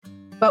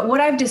But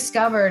what I've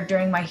discovered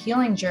during my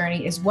healing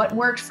journey is what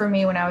worked for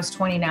me when I was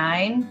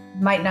 29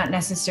 might not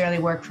necessarily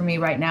work for me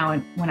right now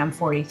when I'm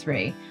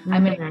 43. Mm-hmm.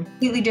 I'm in a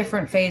completely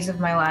different phase of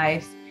my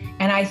life.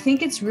 And I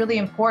think it's really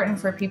important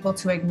for people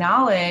to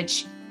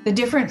acknowledge the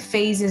different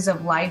phases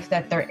of life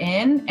that they're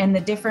in and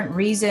the different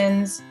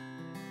reasons,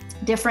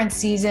 different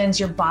seasons.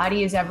 Your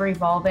body is ever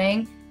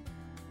evolving.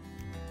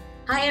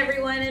 Hi,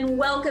 everyone, and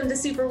welcome to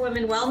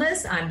Superwoman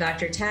Wellness. I'm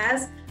Dr.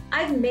 Taz.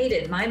 I've made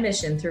it my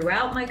mission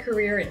throughout my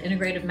career in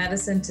integrative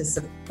medicine to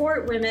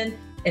support women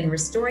in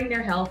restoring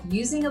their health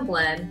using a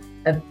blend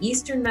of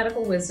Eastern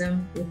medical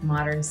wisdom with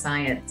modern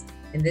science.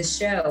 In this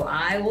show,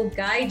 I will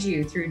guide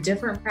you through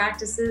different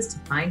practices to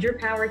find your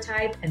power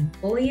type and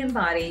fully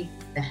embody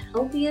the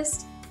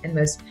healthiest and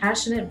most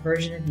passionate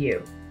version of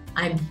you.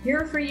 I'm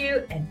here for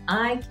you, and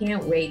I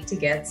can't wait to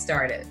get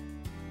started.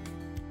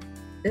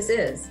 This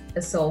is a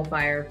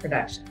Soulfire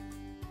production.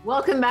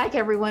 Welcome back,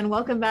 everyone.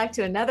 Welcome back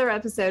to another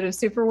episode of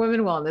Superwoman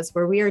Wellness,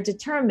 where we are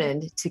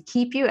determined to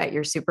keep you at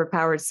your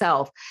superpowered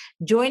self.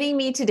 Joining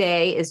me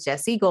today is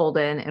Jessie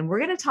Golden, and we're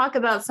going to talk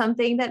about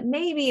something that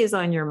maybe is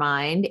on your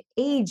mind,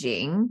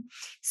 aging.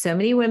 So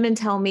many women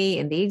tell me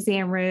in the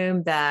exam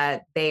room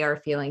that they are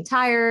feeling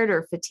tired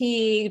or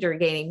fatigued or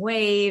gaining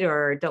weight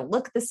or don't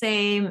look the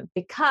same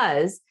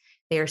because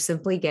they are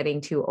simply getting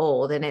too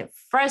old. And it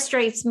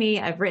frustrates me.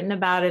 I've written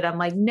about it. I'm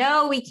like,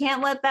 no, we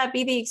can't let that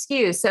be the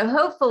excuse. So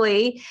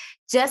hopefully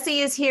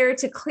Jessie is here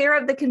to clear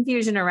up the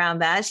confusion around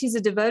that. She's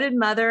a devoted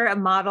mother, a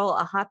model,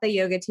 a hatha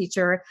yoga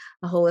teacher,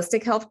 a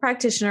holistic health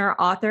practitioner,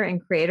 author, and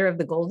creator of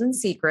The Golden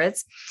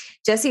Secrets.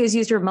 Jessie has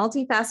used her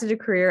multifaceted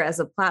career as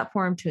a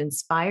platform to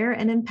inspire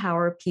and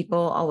empower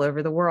people all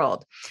over the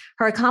world.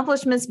 Her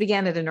accomplishments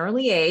began at an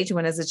early age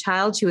when, as a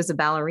child, she was a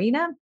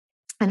ballerina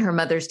in her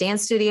mother's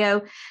dance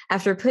studio.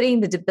 After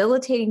putting the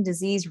debilitating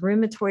disease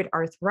rheumatoid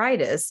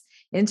arthritis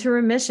into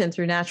remission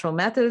through natural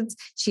methods,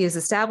 she has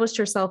established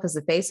herself as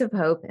a face of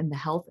hope in the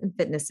health and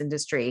fitness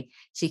industry.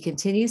 She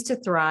continues to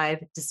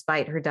thrive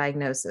despite her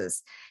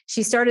diagnosis.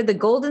 She started The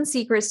Golden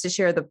Secrets to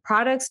share the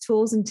products,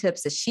 tools, and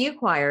tips that she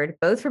acquired,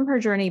 both from her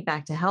journey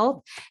back to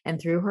health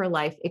and through her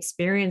life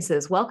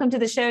experiences. Welcome to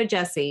the show,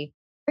 Jessie.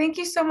 Thank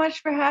you so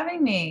much for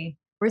having me.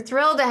 We're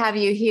thrilled to have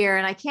you here.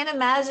 And I can't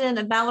imagine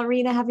a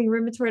ballerina having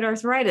rheumatoid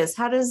arthritis.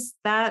 How does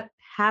that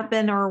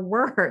happen or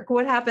work?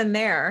 What happened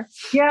there?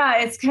 Yeah,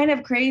 it's kind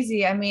of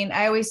crazy. I mean,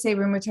 I always say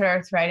rheumatoid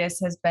arthritis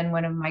has been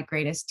one of my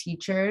greatest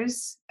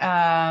teachers.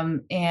 I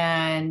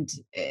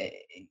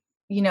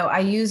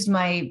used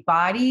my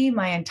body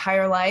my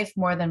entire life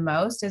more than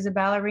most as a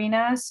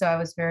ballerina. So I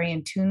was very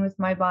in tune with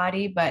my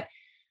body. But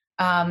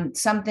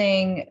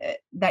something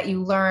that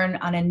you learn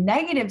on a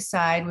negative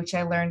side, which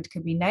I learned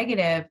could be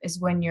negative, is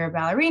when you're a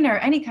ballerina or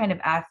any kind of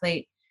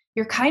athlete,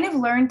 you're kind of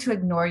learned to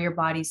ignore your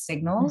body's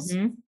signals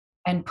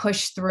and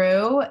push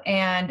through.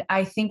 And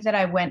I think that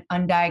I went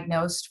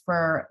undiagnosed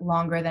for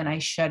longer than I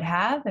should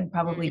have and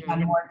probably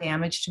done more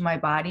damage to my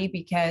body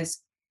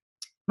because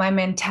my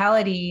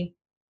mentality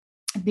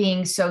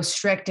being so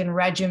strict and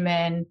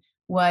regimen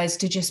was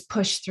to just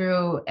push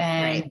through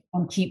and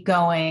keep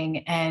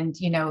going. And,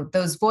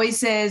 those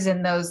voices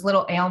and those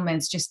little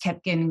ailments just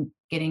kept getting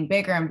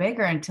bigger and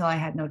bigger until I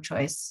had no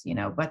choice,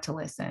 but to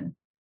listen.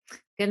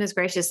 Goodness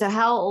gracious. So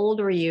how old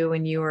were you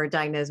when you were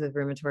diagnosed with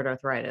rheumatoid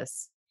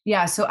arthritis?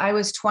 Yeah. So I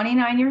was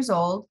 29 years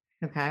old.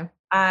 Okay.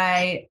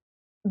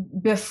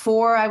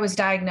 Before I was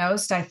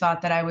diagnosed, I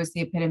thought that I was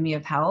the epitome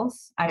of health.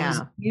 I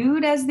was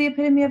viewed as the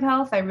epitome of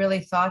health. I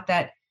really thought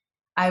that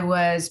I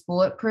was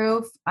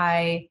bulletproof.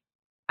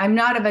 I'm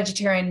not a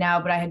vegetarian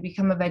now, but I had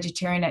become a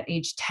vegetarian at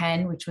age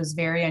 10, which was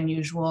very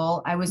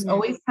unusual. I was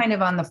always kind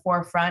of on the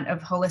forefront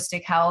of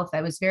holistic health.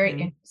 I was very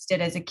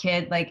interested as a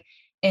kid, like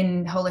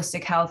in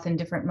holistic health and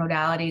different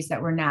modalities that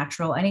were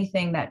natural,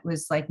 anything that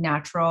was like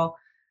natural.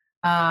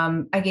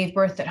 I gave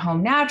birth at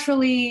home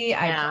naturally.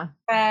 I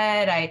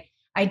fed,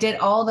 I did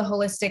all the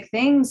holistic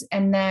things.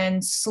 And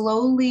then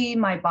slowly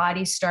my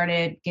body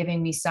started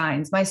giving me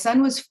signs. My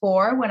son was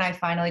 4 when I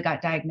finally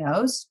got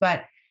diagnosed,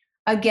 but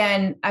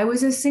again, I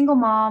was a single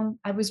mom.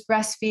 I was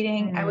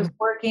breastfeeding. I was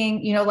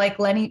working, like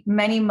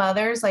many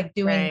mothers, like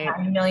doing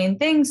 9 million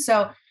things.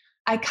 So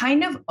I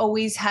kind of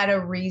always had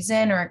a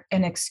reason or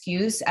an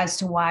excuse as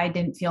to why I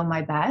didn't feel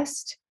my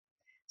best.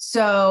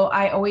 So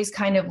I always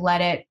kind of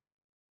let it,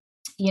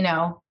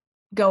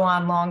 go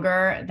on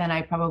longer than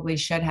I probably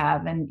should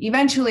have. And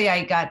eventually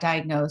I got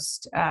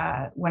diagnosed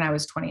when I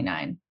was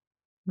 29.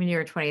 When you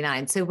were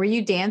 29. So were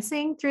you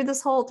dancing through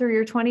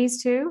your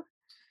 20s too?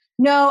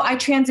 No, I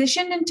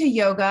transitioned into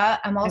yoga.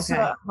 I'm also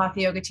a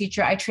hatha yoga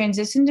teacher. I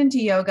transitioned into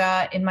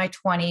yoga in my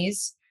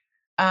 20s.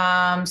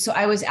 So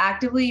I was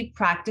actively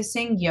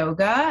practicing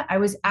yoga. I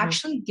was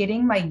actually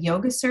getting my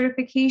yoga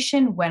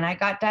certification when I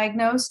got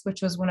diagnosed,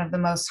 which was one of the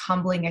most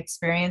humbling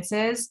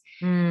experiences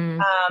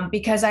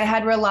because I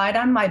had relied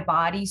on my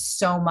body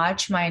so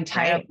much my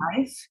entire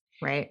life.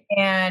 Right.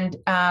 And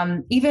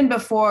even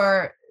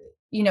before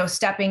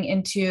stepping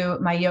into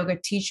my yoga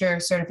teacher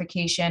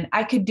certification,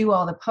 I could do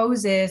all the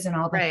poses and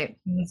all the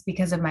things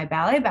because of my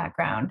ballet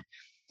background.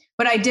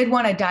 But I did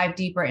want to dive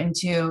deeper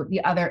into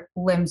the other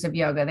limbs of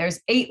yoga.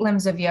 There's 8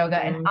 limbs of yoga,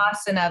 and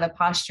asana, the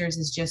postures,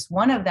 is just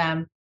one of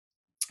them.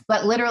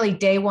 But literally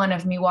day one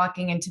of me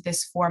walking into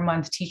this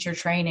 4-month teacher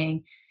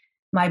training,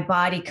 my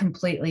body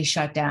completely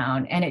shut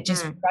down and it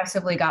just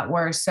progressively got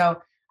worse.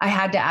 So I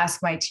had to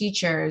ask my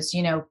teachers,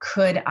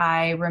 could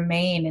I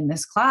remain in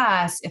this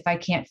class if I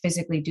can't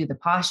physically do the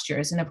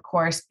postures? And of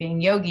course,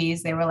 being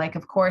yogis, they were like,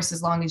 of course,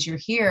 as long as you're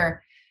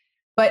here.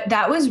 But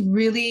that was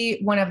really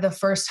one of the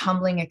first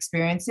humbling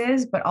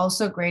experiences, but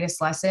also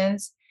greatest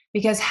lessons,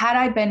 because had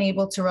I been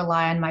able to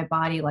rely on my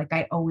body like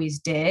I always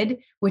did,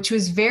 which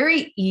was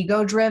very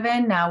ego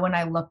driven. Now, when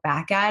I look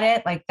back at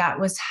it, like that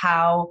was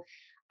how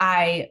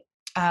I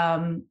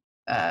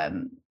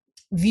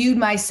viewed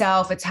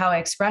myself. It's how I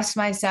expressed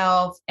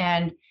myself.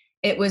 And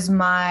it was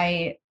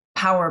my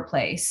power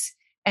place.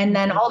 And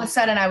then all of a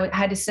sudden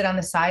had to sit on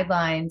the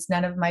sidelines.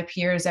 None of my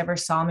peers ever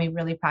saw me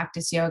really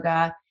practice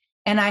yoga.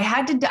 And I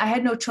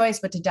had no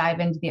choice but to dive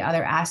into the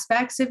other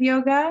aspects of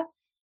yoga,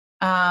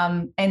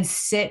 and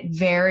sit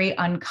very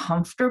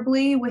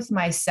uncomfortably with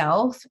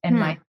myself and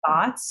my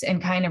thoughts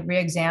and kind of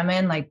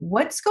reexamine, like,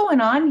 what's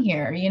going on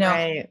here?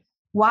 Right.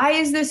 Why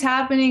is this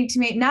happening to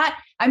me?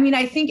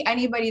 I think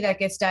anybody that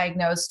gets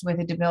diagnosed with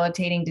a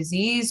debilitating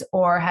disease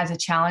or has a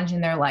challenge in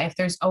their life,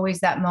 there's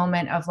always that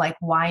moment of like,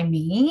 why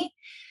me?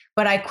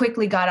 But I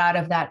quickly got out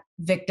of that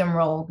victim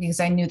role because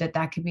I knew that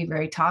that could be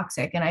very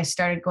toxic. And I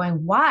started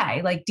going,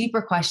 why? Like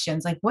deeper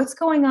questions, like what's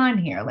going on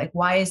here? Like,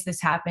 why is this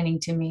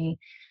happening to me?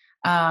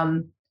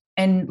 And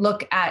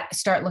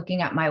start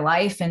looking at my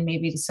life and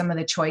maybe some of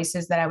the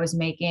choices that I was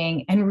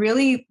making. And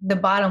really the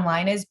bottom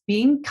line is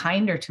being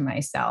kinder to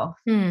myself.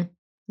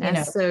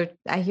 So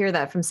I hear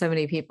that from so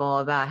many people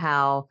about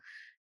how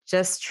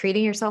just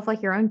treating yourself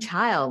like your own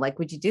child. Like,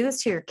 would you do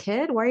this to your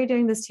kid? Why are you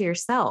doing this to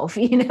yourself?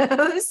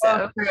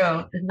 So,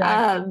 true.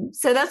 Exactly.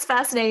 So that's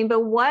fascinating.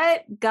 But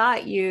what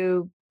got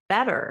you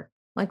better?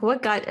 Like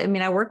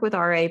I work with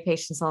RA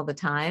patients all the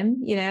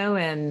time,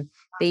 and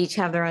they each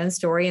have their own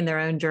story and their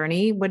own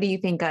journey. What do you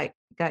think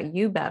got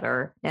you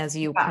better as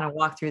you kind of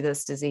walk through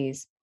this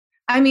disease?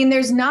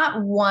 There's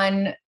not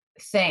one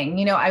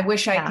thing, I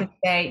wish I could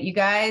say, you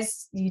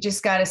guys, you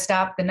just got to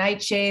stop the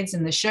nightshades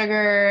and the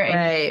sugar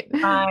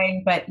and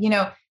fine. But,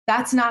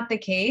 that's not the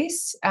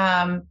case.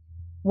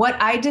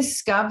 What I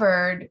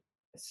discovered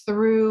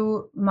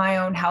through my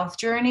own health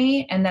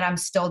journey, and that I'm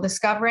still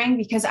discovering,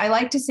 because I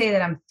like to say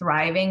that I'm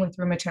thriving with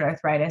rheumatoid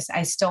arthritis.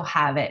 I still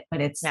have it,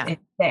 but it's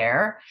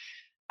there.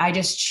 I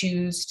just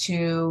choose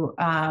to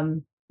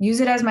use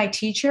it as my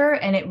teacher,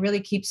 and it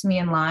really keeps me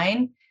in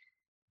line.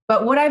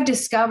 But what I've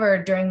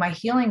discovered during my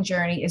healing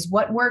journey is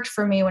what worked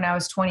for me when I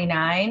was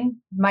 29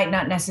 might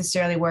not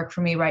necessarily work for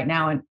me right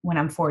now when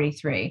I'm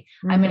 43.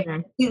 I'm in a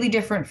completely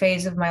different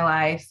phase of my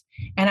life.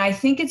 And I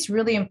think it's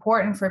really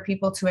important for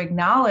people to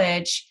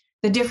acknowledge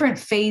the different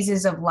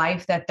phases of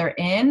life that they're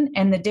in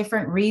and the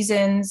different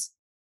reasons,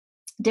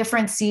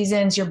 different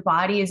seasons. Your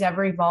body is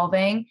ever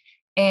evolving.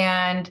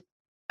 And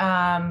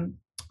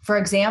for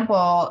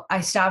example,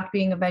 I stopped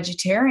being a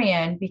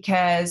vegetarian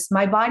because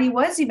my body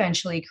was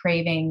eventually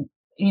craving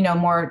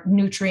more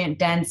nutrient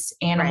dense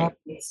animals.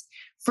 Right.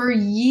 For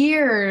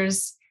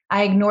years,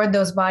 I ignored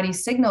those body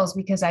signals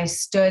because I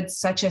stood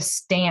such a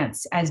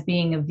stance as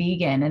being a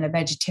vegan and a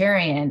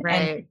vegetarian. Right.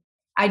 And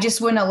I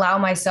just wouldn't allow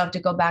myself to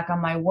go back on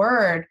my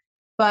word.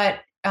 But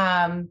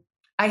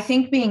I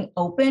think being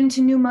open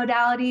to new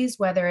modalities,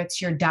 whether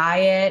it's your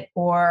diet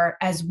or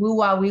as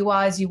woo-wah,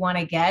 wee-wah as you want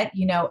to get,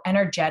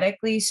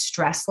 energetically,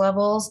 stress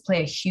levels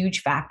play a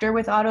huge factor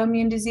with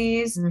autoimmune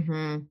disease.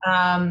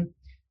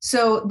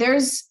 So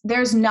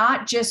there's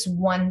not just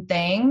one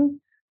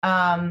thing.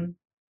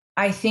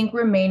 I think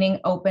remaining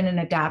open and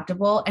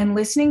adaptable and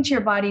listening to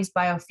your body's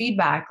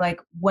biofeedback, like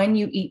when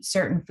you eat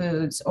certain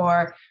foods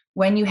or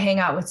when you hang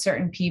out with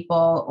certain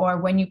people or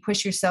when you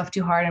push yourself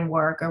too hard in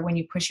work or when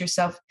you push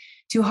yourself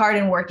too hard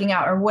in working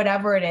out or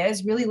whatever it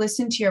is, really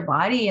listen to your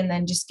body and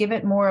then just give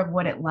it more of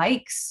what it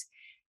likes.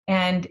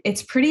 And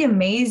it's pretty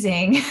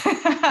amazing.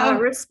 How it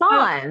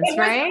responds,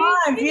 right?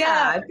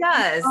 Yeah, it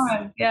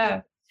does.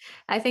 Yeah.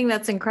 I think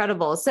that's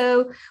incredible.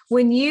 So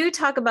when you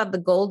talk about the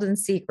Golden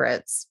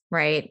Secrets,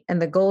 right?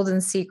 And the Golden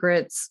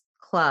Secrets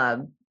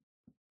Club,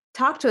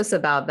 talk to us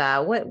about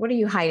that. What are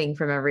you hiding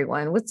from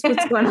everyone? What's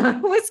going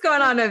on? What's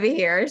going on over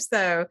here?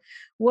 So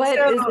what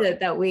is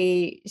it that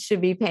we should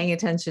be paying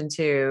attention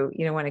to,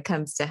 when it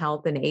comes to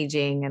health and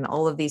aging and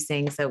all of these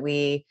things that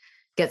we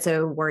get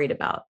so worried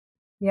about?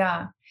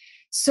 Yeah.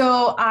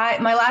 So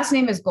my last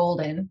name is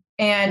Golden,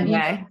 and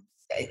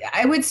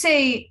I would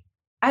say,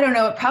 I don't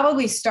know, it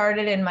probably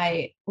started in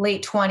my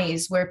late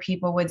 20s where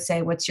people would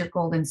say, what's your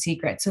golden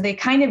secret? So they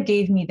kind of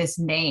gave me this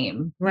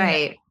name.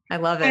 Right. I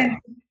love it.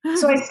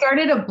 So I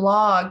started a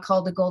blog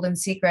called The Golden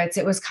Secrets.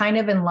 It was kind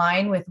of in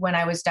line with when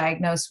I was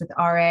diagnosed with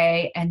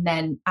RA. And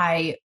then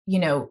I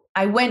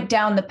went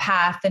down the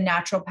path, the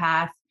natural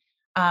path,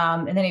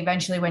 and then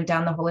eventually went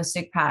down the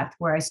holistic path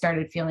where I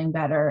started feeling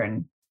better.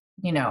 And,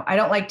 I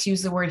don't like to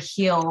use the word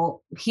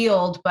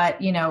healed, but,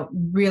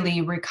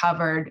 really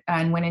recovered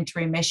and went into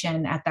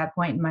remission at that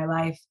point in my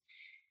life.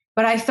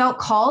 but I felt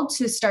called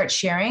to start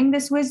sharing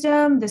this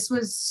wisdom. This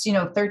was,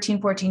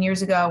 13, 14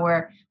 years ago,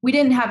 where we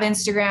didn't have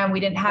Instagram. We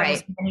didn't have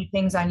as many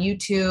things on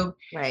YouTube.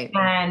 Right.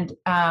 And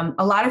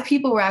a lot of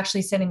people were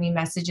actually sending me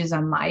messages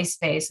on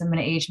MySpace. I'm going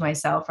to age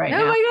myself right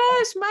now.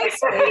 Oh my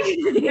gosh,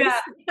 MySpace. Yeah,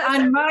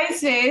 on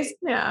MySpace.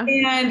 Yeah.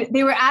 And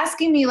they were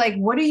asking me, like,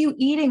 what are you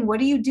eating? What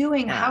are you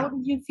doing? How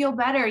did you feel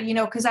better?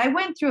 Because I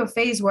went through a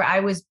phase where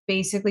I was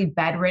basically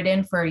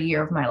bedridden for a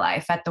year of my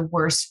life at the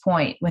worst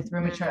point with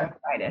rheumatoid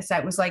arthritis. I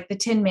was like the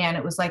Tin Man.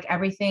 It was like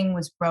everything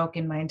was broke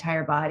in my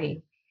entire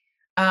body.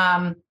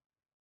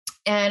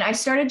 And I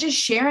started just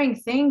sharing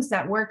things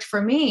that worked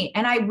for me.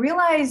 And I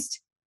realized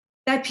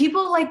that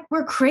people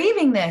were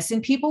craving this,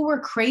 and people were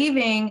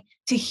craving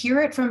to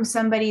hear it from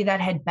somebody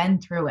that had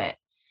been through it.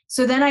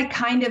 So then I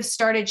kind of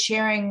started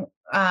sharing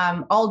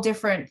all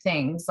different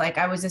things. Like,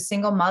 I was a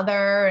single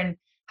mother, and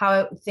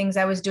things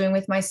I was doing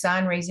with my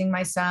son, raising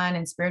my son,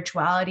 and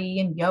spirituality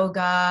and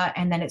yoga.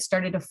 And then it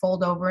started to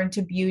fold over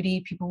into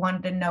beauty. People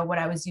wanted to know what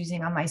I was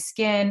using on my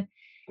skin.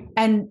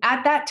 And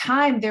at that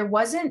time, there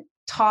wasn't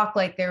talk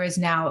like there is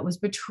now. It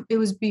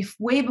was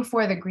way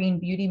before the green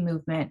beauty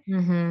movement.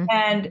 Mm-hmm.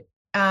 And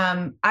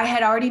I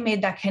had already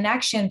made that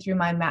connection through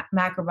my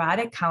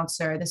macrobiotic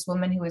counselor, this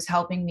woman who was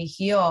helping me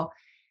heal.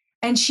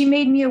 And she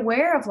made me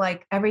aware of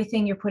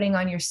everything you're putting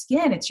on your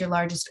skin. It's your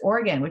largest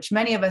organ, which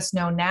many of us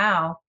know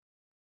now.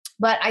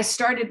 But I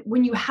started,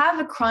 when you have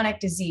a chronic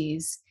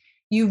disease,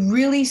 you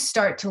really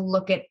start to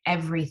look at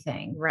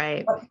everything.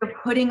 Right. What you're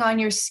putting on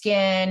your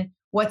skin,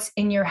 what's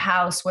in your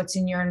house, what's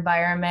in your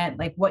environment,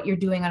 like what you're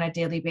doing on a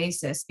daily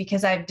basis,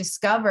 because I've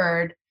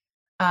discovered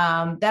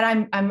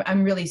that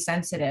I'm really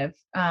sensitive.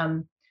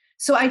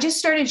 So I just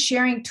started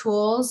sharing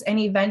tools, and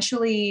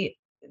eventually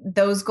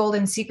those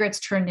golden secrets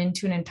turned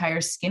into an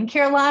entire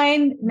skincare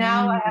line.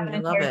 Now I have an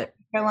entire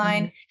skincare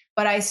line,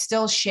 but I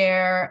still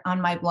share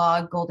on my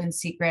blog Golden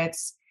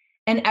Secrets,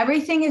 and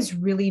everything is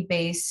really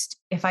based,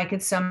 if I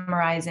could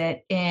summarize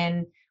it,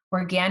 in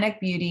organic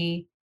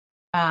beauty,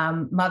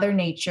 Mother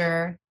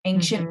Nature,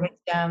 ancient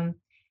wisdom,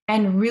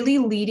 and really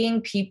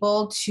leading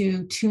people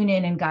to tune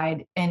in and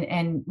guide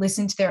and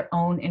listen to their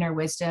own inner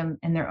wisdom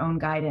and their own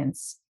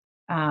guidance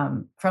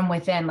from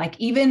within. Like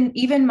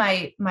even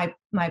my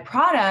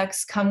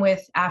products come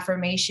with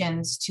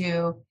affirmations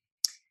to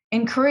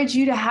encourage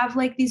you to have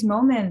these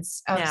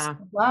moments of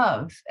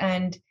love.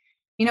 And,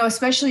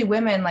 especially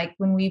women, like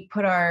when we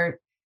put our,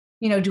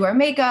 do our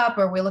makeup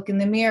or we look in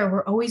the mirror,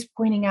 we're always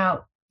pointing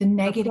out the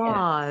negative, the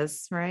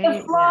flaws, right?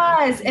 The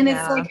flaws. Yeah. And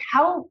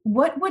it's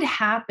what would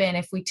happen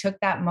if we took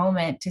that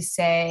moment to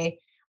say,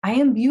 I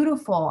am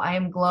beautiful, I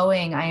am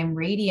glowing, I am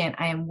radiant,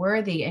 I am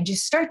worthy, and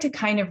just start to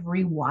kind of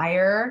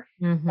rewire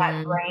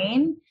that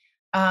brain.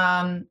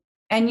 And,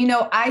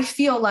 I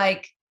feel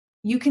like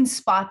you can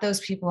spot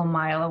those people a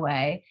mile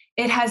away.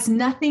 It has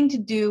nothing to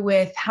do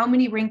with how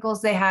many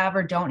wrinkles they have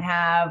or don't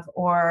have,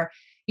 or,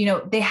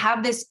 they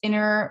have this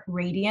inner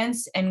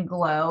radiance and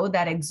glow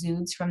that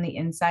exudes from the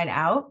inside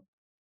out.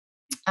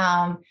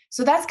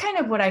 So that's kind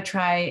of what I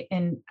try.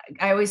 And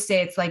I always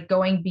say it's like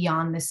going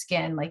beyond the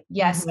skin. Like,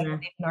 yes, I believe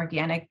in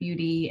organic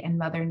beauty and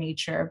Mother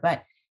Nature,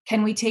 but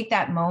can we take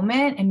that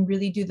moment and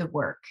really do the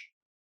work?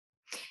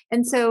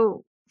 And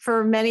so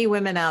for many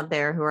women out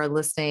there who are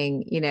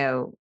listening,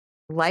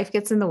 life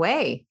gets in the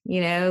way.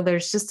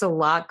 There's just a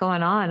lot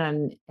going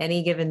on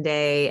any given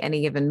day,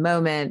 any given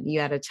moment.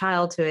 You add a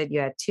child to it, you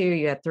had 2,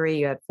 you had 3,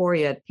 you had 4,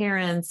 you had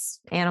parents,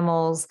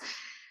 animals,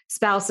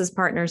 spouses,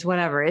 partners,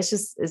 whatever.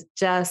 It's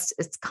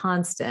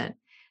constant.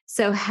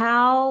 So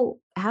how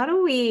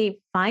do we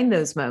find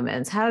those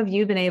moments? How have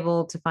you been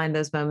able to find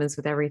those moments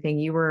with everything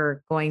you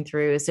were going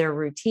through? Is there a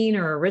routine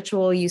or a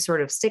ritual you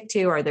sort of stick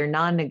to? Are there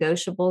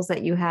non-negotiables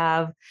that you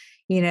have,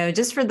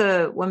 just for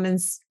the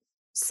women's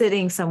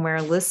sitting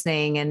somewhere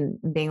listening and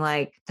being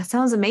like, that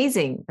sounds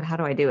amazing, but how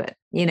do I do it?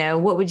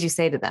 What would you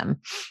say to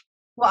them?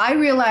 Well, I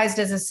realized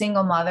as a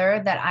single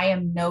mother that I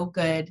am no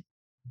good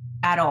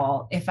at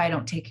all if I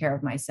don't take care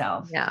of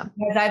myself. Yeah.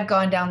 Because I've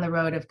gone down the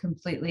road of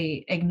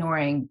completely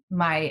ignoring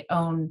my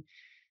own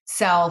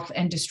self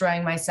and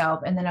destroying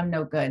myself, and then I'm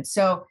no good.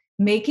 So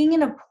making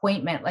an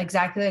appointment,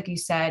 exactly like you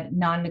said,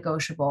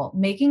 non-negotiable,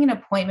 making an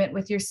appointment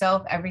with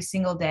yourself every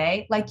single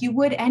day, like you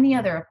would any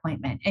other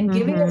appointment, and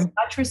giving as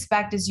much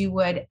respect as you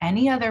would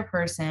any other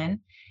person,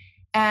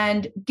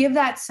 and give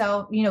that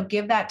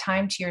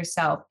time to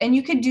yourself. And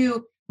you could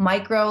do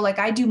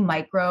I do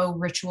micro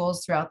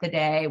rituals throughout the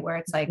day where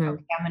it's like,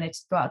 okay, I'm going to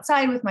go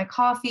outside with my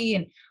coffee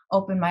and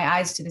open my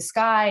eyes to the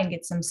sky and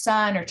get some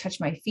sun, or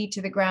touch my feet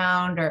to the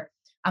ground, or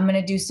I'm going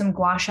to do some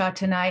gua sha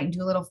tonight and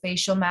do a little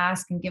facial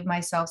mask and give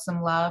myself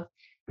some love.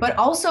 But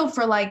also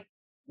for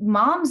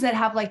moms that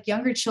have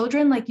younger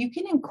children, you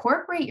can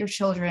incorporate your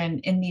children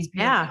in these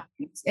beautiful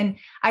things. And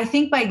I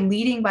think by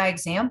leading by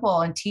example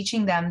and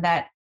teaching them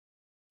that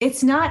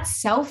it's not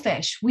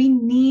selfish. We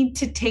need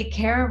to take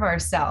care of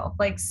ourselves.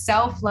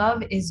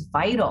 Self-love is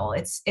vital.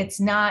 It's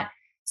not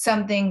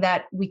something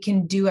that we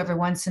can do every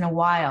once in a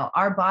while.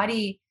 Our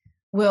body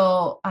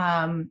will,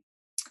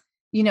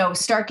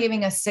 start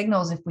giving us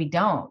signals if we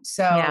don't.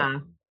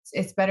 So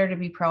it's better to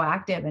be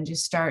proactive and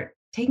just start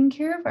taking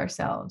care of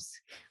ourselves.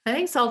 I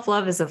think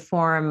self-love is a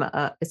form,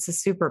 it's a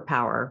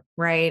superpower,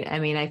 right? I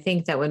mean, I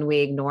think that when we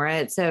ignore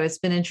it, so it's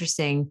been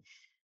interesting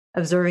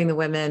observing the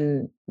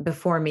women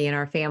before me in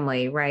our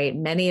family, right?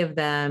 Many of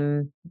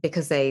them,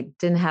 because they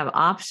didn't have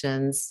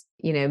options,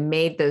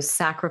 made those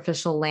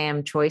sacrificial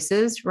lamb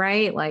choices,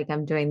 right? Like,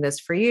 I'm doing this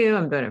for you,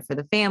 I'm doing it for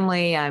the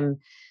family,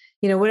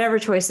 whatever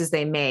choices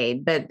they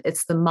made, but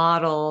it's the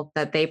model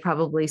that they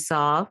probably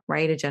saw,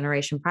 right? A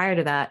generation prior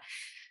to that.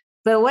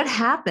 But what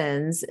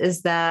happens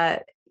is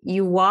that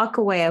you walk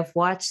away. I've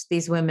watched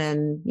these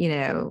women,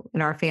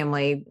 in our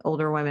family,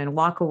 older women,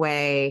 walk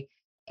away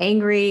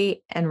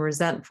angry and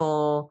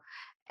resentful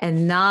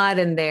and not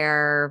in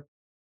their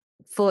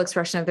full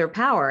expression of their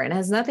power. And it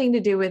has nothing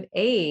to do with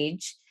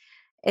age.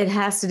 It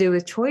has to do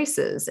with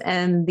choices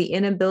and the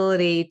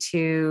inability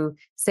to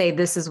say,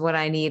 this is what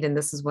I need and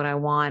this is what I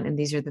want, and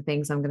these are the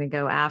things I'm going to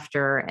go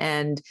after.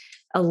 And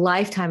a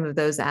lifetime of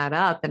those add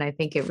up. And I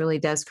think it really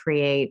does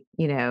create,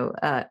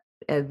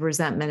 a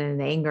resentment and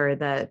an anger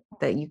that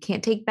you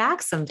can't take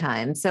back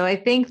sometimes. So I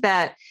think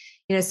that,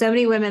 so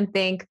many women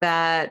think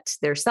that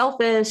they're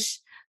selfish,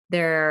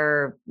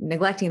 they're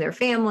neglecting their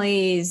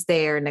families,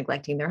 they're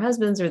neglecting their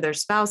husbands or their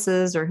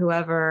spouses or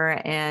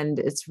whoever. And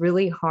it's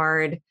really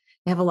hard.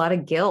 They have a lot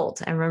of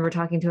guilt. I remember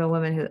talking to a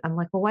woman who I'm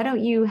like, well, why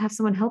don't you have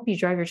someone help you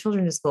drive your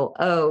children to school?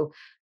 Oh,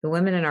 the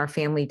women in our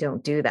family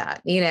don't do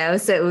that,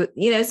 so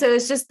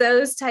it's just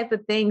those type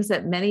of things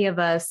that many of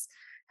us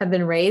have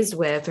been raised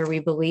with, or we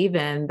believe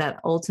in, that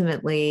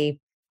ultimately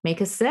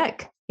make us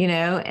sick,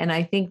 and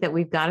I think that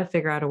we've got to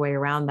figure out a way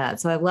around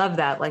that. So I love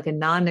that, like a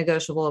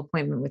non-negotiable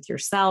appointment with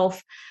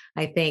yourself.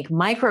 I think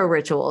micro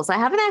rituals. I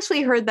haven't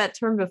actually heard that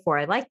term before.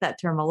 I like that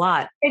term a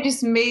lot. I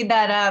just made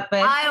that up.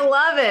 But I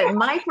love it.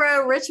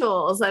 Micro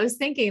rituals. I was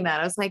thinking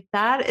that. I was like,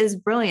 that is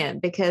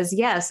brilliant, because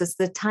yes, it's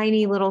the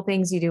tiny little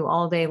things you do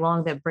all day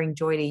long that bring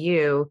joy to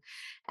you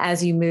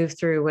as you move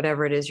through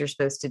whatever it is you're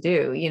supposed to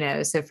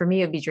do. So for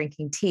me, it'd be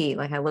drinking tea.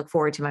 Like, I look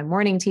forward to my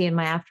morning tea and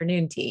my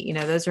afternoon tea.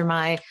 Those are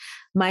my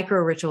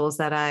micro rituals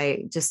that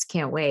I just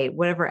can't wait.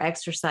 Whatever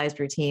exercise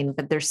routine,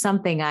 but there's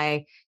something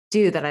I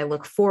do that I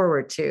look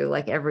forward to,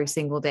 like, every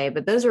single day.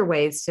 But those are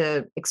ways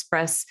to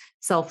express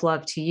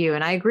self-love to you.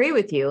 And I agree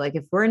with you. Like,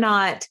 if we're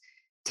not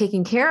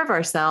taking care of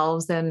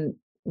ourselves, then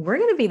we're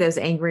going to be those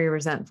angry,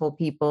 resentful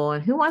people.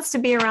 And who wants to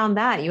be around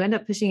that? You end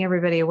up pushing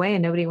everybody away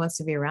and nobody wants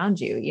to be around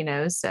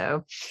you,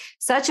 so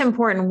such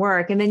important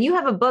work. And then you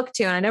have a book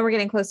too. And I know we're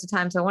getting close to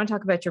time, so I want to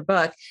talk about your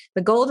book,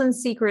 The Golden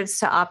Secrets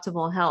to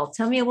Optimal Health.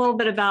 Tell me a little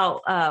bit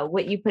about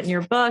what you put in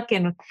your book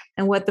and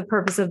what the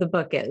purpose of the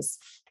book is.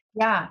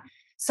 Yeah.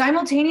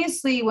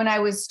 Simultaneously, when I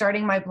was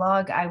starting my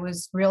blog, I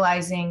was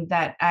realizing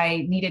that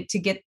I needed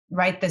to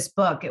write this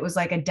book. It was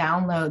like a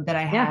download that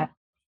I had. Yeah.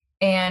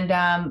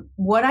 And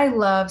what I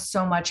love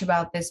so much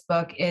about this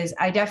book is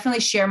I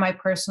definitely share my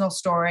personal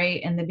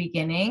story in the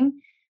beginning,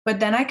 but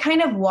then I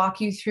kind of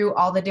walk you through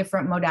all the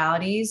different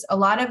modalities. A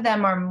lot of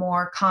them are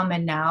more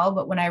common now,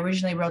 but when I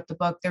originally wrote the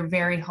book, they're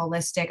very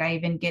holistic. I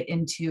even get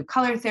into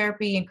color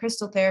therapy and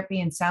crystal therapy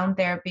and sound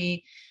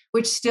therapy,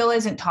 which still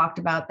isn't talked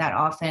about that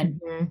often.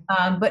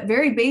 Mm-hmm. But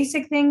very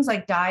basic things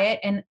like diet,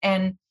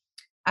 and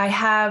I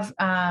have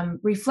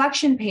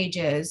reflection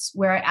pages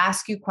where I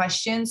ask you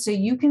questions so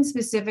you can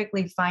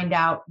specifically find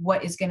out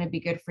what is going to be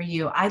good for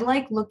you. I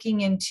like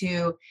looking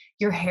into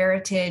your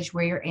heritage,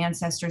 where your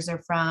ancestors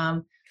are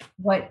from,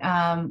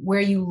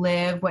 where you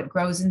live, what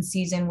grows in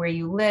season where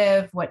you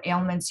live, what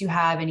ailments you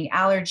have, any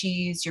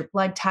allergies, your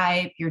blood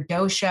type, your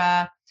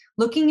dosha,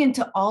 looking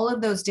into all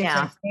of those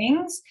different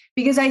things,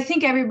 because I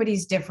think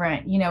everybody's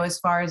different, as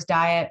far as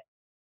diet.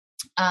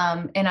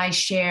 And I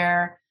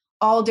share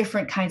all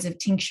different kinds of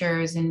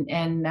tinctures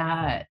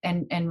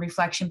and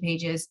reflection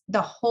pages.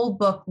 The whole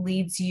book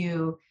leads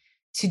you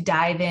to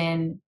dive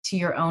in to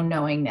your own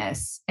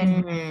knowingness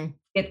and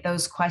get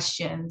those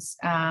questions.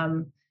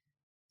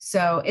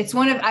 So it's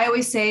I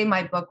always say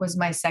my book was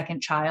my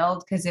second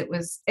child, because I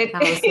always say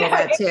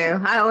that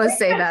too. I always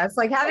say that. It's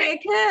like having a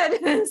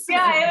kid.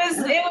 Yeah,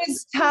 it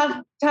was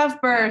tough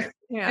birth.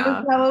 Yeah. It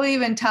was probably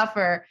even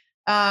tougher.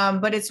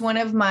 But it's one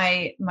of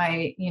my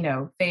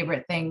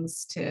favorite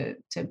things to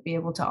be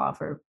able to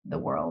offer the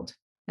world.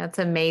 That's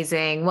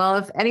amazing. Well,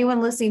 if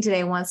anyone listening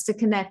today wants to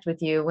connect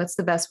with you, what's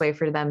the best way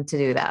for them to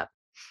do that?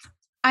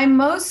 I'm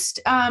most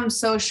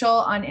social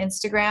on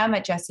Instagram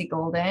at Jessie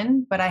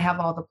Golden, but I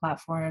have all the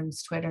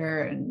platforms,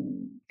 Twitter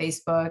and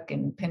Facebook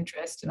and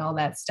Pinterest and all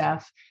that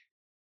stuff.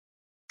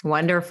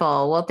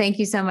 Wonderful. Well, thank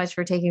you so much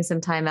for taking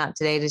some time out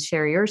today to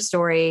share your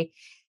story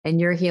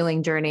and your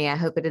healing journey. I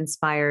hope it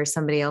inspires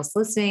somebody else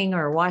listening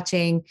or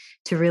watching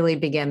to really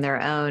begin their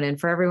own. And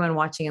for everyone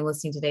watching and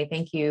listening today,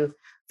 thank you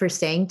for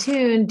staying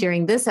tuned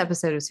during this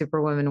episode of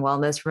Superwoman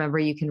Wellness. Remember,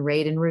 you can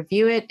rate and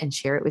review it and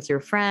share it with your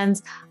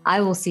friends.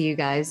 I will see you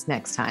guys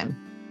next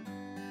time.